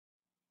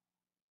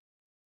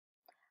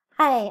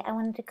Hi, I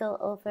wanted to go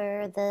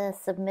over the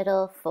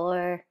submittal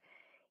for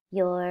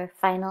your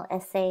final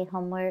essay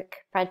homework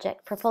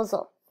project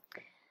proposal.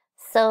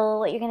 So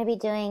what you're going to be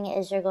doing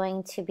is you're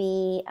going to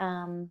be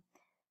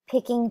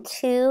picking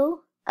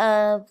two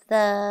of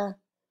the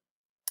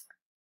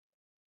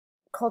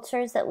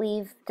cultures that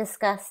we've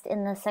discussed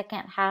in the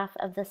second half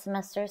of the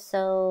semester.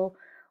 So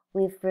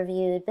we've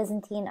reviewed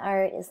Byzantine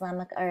art,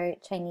 Islamic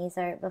art, Chinese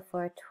art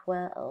before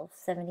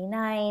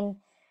 1279,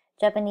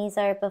 Japanese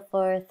art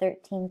before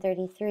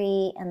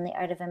 1333, and the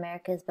art of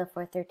Americas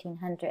before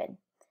 1300.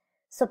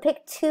 So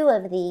pick two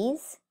of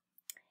these,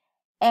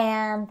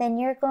 and then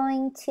you're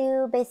going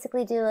to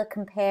basically do a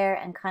compare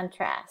and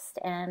contrast.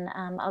 And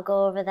I'll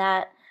go over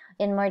that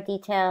in more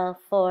detail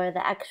for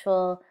the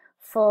actual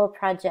full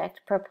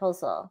project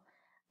proposal.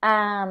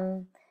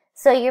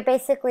 So you're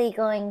basically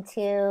going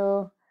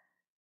to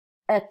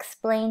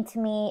explain to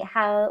me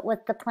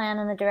what the plan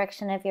and the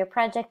direction of your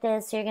project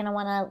is. So you're going to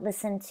want to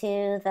listen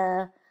to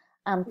the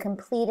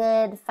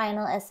completed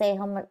final essay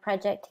homework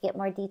project to get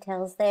more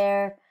details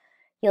there.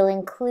 You'll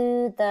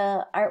include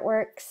the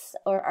artworks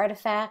or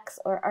artifacts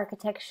or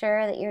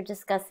architecture that you're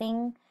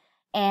discussing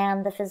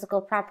and the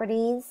physical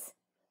properties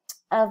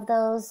of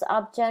those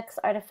objects,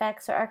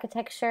 artifacts, or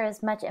architecture,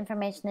 as much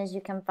information as you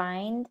can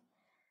find.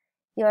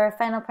 Your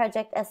final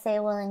project essay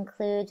will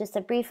include just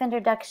a brief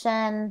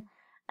introduction,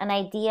 an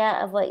idea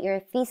of what your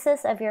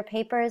thesis of your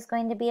paper is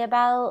going to be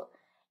about,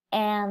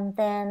 and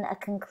then a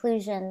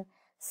conclusion.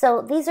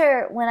 So these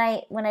are, when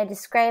I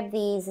describe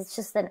these, it's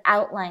just an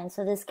outline.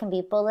 So this can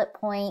be bullet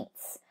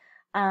points.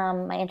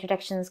 My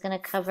introduction is going to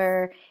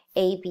cover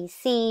A, B,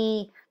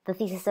 C. The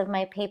thesis of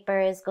my paper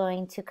is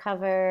going to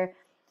cover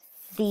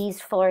these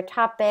 4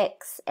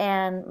 topics,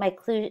 and my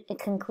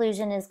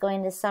conclusion is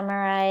going to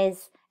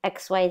summarize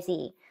X, Y,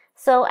 Z.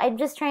 So I'm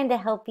just trying to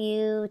help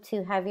you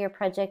to have your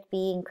project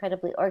be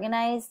incredibly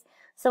organized.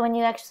 So when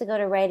you actually go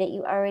to write it,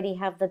 you already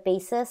have the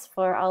basis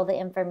for all the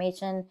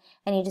information,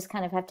 and you just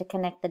kind of have to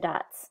connect the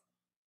dots.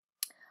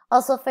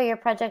 Also, for your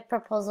project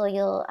proposal,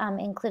 you'll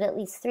include at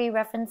least 3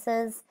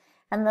 references,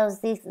 and those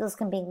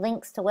can be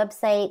links to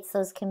websites,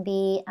 those can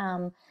be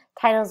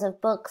titles of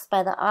books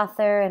by the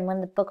author and when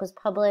the book was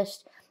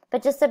published,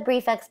 but just a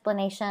brief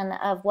explanation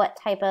of what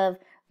type of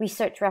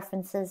research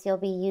references you'll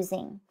be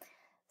using.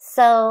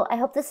 So I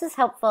hope this is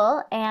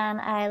helpful,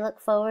 and I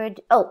look forward.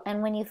 Oh,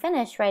 and when you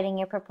finish writing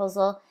your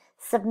proposal,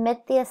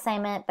 submit the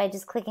assignment by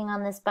just clicking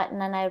on this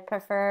button, and I would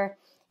prefer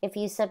if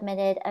you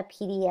submitted a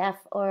PDF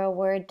or a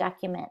Word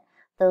document.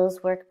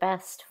 Those work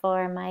best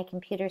for my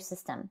computer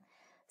system.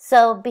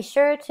 So be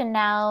sure to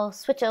now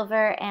switch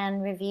over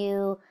and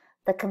review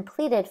the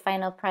completed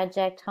final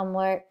project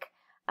homework.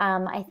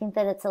 I think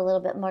that it's a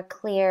little bit more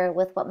clear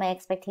with what my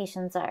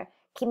expectations are.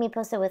 Keep me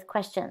posted with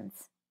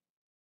questions.